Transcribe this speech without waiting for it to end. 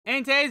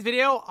In today's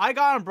video, I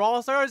got on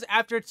Brawl Stars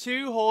after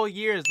 2 whole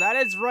years. That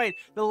is right.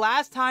 The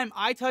last time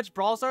I touched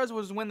Brawl Stars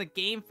was when the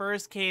game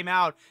first came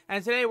out.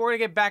 And today we're going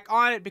to get back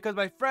on it because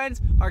my friends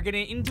are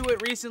getting into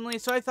it recently.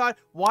 So I thought,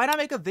 why not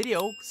make a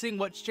video seeing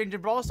what's changed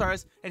in Brawl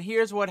Stars? And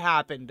here's what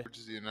happened.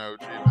 You know,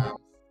 GMAN.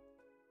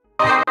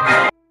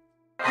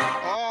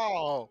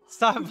 Oh!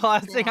 Stop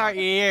blasting our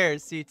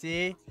ears, CT.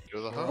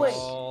 You're the host. Wait,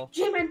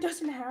 GMAN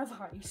doesn't have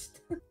heist.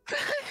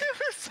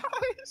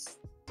 Heist.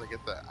 I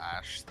get the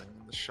ash thing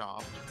in the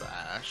shop. The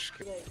ash.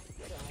 Yeah,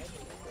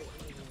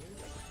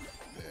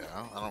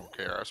 I don't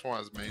care. I just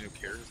want as many new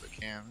characters as I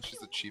can. She's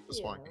the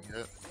cheapest one I can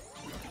get.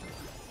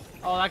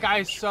 Oh, that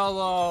guy's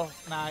solo.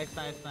 Nice,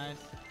 nice, nice.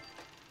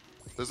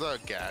 There's a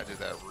gadget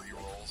that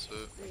re-rolls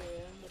it.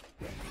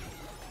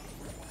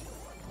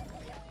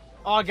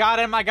 Oh, I got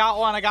him. I got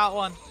one.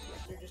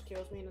 Just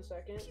kills me in a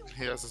second.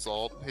 He has his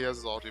ult.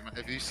 GMAN.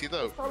 If you see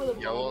the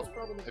yellow,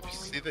 if you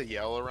see the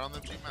yellow around the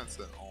GMAN's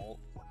an ult.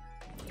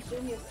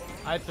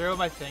 I threw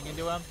my thing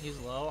into him. He's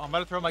low. I'm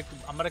gonna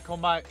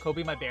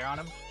Kobe my bear on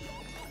him.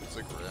 It's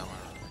like grandma.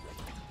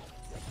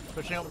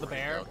 Pushing up with the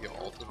bear. He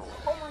ulted away.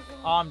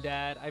 Oh, I'm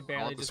dead. I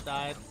barely just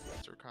died.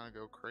 They're kind of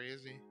go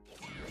crazy.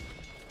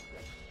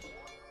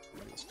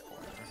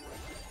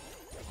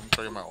 I'm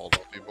taking my ult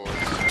off you boys.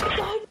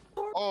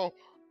 Oh,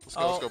 let's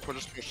go.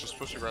 Let's go. Just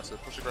push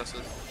aggressive. Push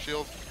aggressive.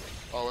 Shield.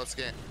 Oh, let's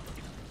game.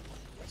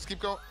 Let's keep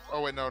going.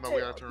 Oh wait, no, we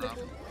gotta turn around.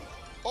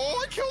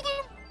 Oh, I killed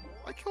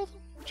him.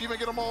 GMAN,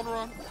 get them all and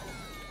run.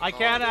 I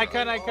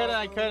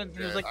couldn't.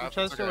 He was like, the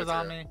Chester was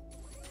on me.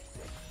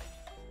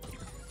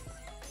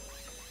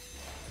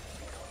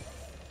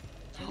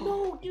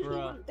 No,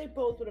 dude, they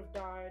both would have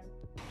died.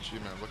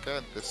 GMAN, look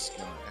at this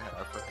skin I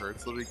have for her.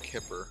 It's literally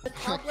Kipper.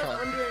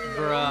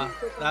 Bruh,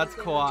 that's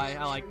kawaii.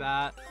 I like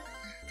that.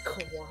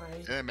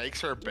 Kawaii. And it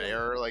makes her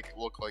bear like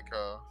look like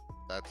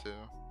that too.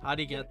 How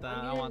do you get that?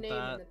 I want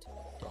that.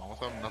 Don't want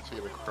them not to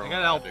get a crow. I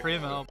got El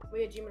Primo.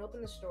 Wait, GMAN,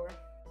 open the store.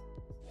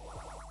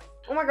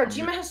 Oh my god,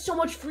 GMAN has so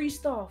much free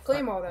stuff.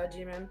 Claim all that,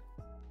 GMAN.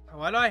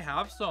 Why do I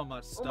have so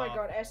much stuff? Oh my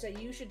god, Essa,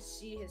 you should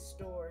see his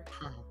store.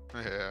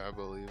 Yeah, I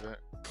believe it.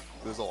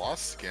 There's a lot of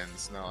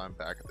skins now I'm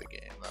back at the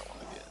game that I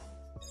want to get.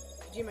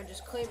 GMAN,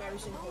 just claim every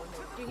single one.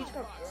 Dude, he's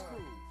got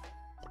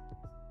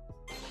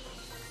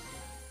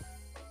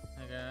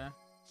Okay.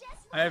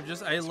 I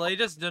literally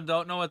just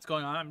don't know what's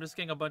going on. I'm just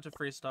getting a bunch of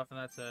free stuff and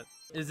that's it.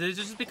 Is it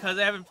just because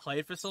I haven't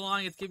played for so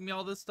long it's giving me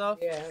all this stuff?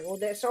 Yeah, well,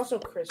 it's also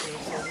Christmas.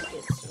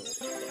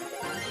 So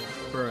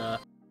Bruh.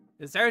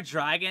 Is there a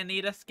Dragon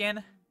Nita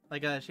skin?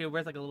 Like she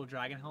wears like a little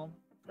dragon helm?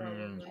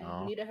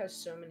 No. Nita has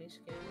so many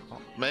skins. Oh,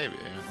 maybe.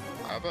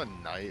 I have a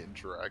knight and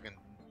dragon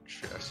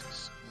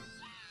chest.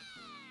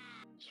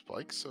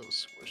 Spike's so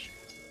squishy.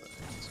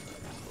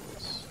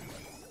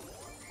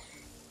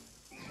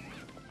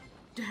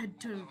 Dead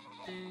thing.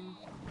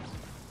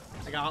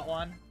 I got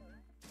one.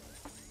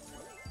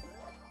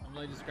 I'm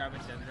really just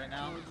grabbing gems right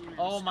now.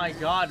 Oh my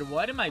god,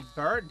 what am I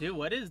bird? Dude,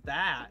 what is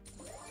that?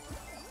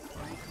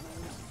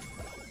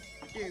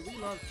 Dude, we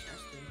love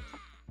Chester.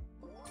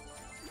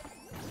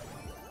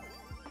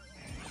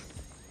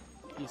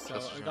 He's so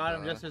I got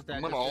him just as dead.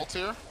 I'm gonna ult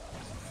here.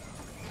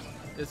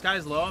 This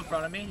guy's low in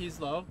front of me. He's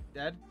low.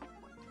 Dead.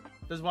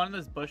 There's one in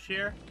this bush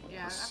here.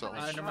 Yeah, so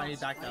never mind, he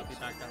backed up.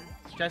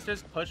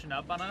 Chester's pushing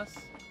up on us.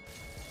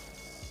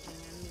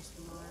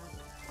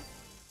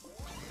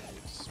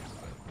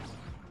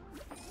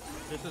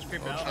 Chester's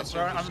creeping out.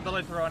 I'm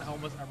literally throwing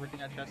almost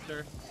everything at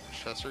Chester.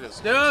 Chester gets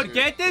Dude,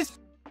 get this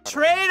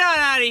trade on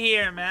out of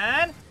here,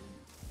 man!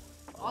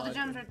 All the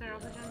gems right there, all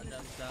the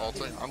gems.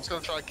 Ulting. I'm just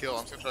gonna try to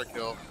kill.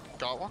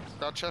 Got one.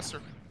 Got Chester.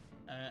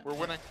 We're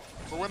winning.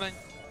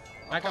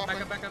 Back up.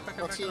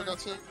 Got two.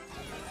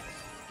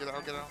 Get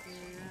out.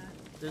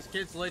 This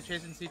kid's literally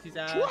chasing CT's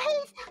ass.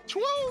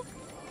 12!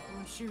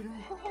 Oh, shoot him.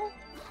 Oh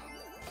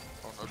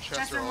no,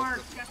 Chester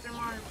mark.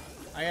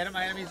 I hit him,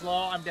 he's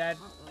low, I'm dead.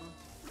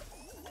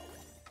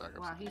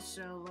 Wow, he's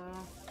so low.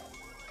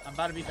 I'm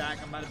about to be back.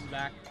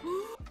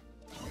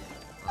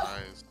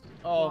 Nice.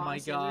 Oh wow, my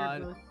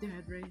god. We're both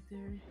dead right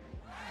there.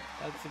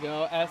 Let's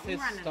go. S is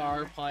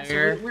star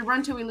player. So we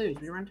run till we lose.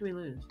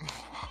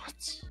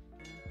 What?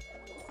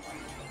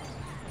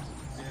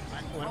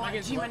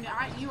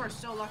 You are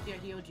so lucky I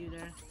healed you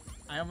there.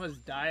 I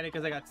almost died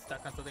because I got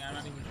stuck on something. I'm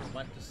not even sure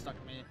what just stuck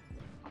me.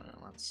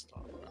 Let's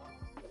stop.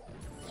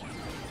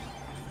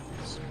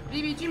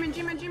 BB,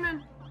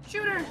 GMAN,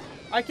 shoot her!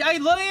 I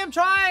literally am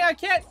trying. I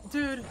can't,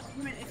 dude.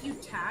 GMAN, if you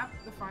tap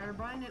the fire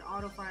button, it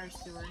auto fires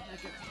to her.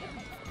 Like it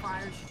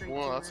fires straight to her.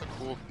 Whoa, that's a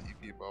cool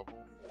BB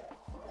bubble.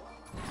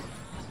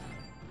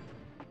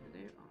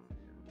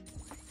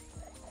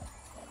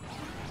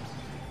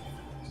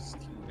 Just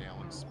keep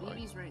nailing Spike.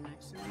 BB's right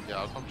next to me. Yeah,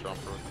 I'll come jump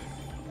her with you.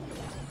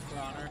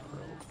 We're on her.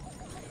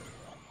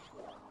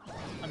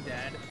 I'm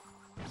dead.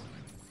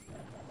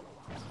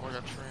 Oh, I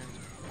got trained.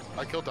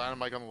 I killed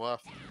Dynamite on the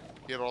left.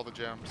 He had all the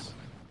gems.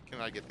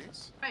 Can I get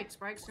these?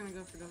 Spike's gonna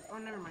go for the. Oh,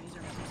 never mind. He's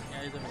over here.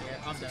 Yeah, he's over here.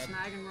 I'm dead.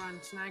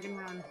 Snag and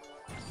run.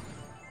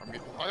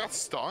 I got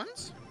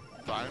stuns?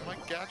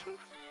 Dynamite gadget?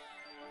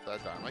 Is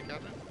that a dynamite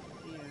gadget?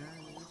 Yeah.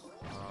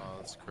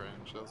 that's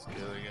cringe. That's good,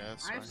 I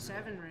guess. I have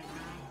 7 right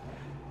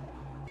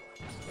now.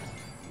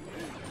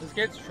 This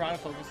kid's trying to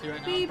focus you right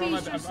now.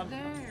 Baby's just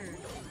there.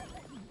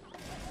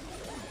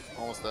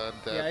 Almost dead.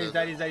 Yeah, he's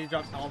dead. He's dead. He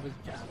dropped all of his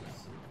gems.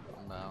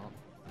 I'm out.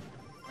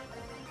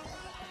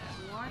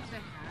 What the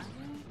heck?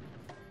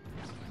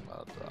 I'm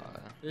about to die.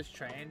 This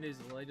train is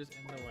literally just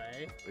in the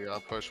way. We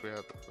gotta push. We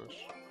have to push.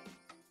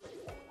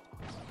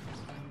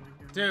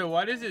 Dude,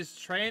 what is this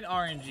train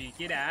RNG?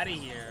 Get out of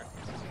here.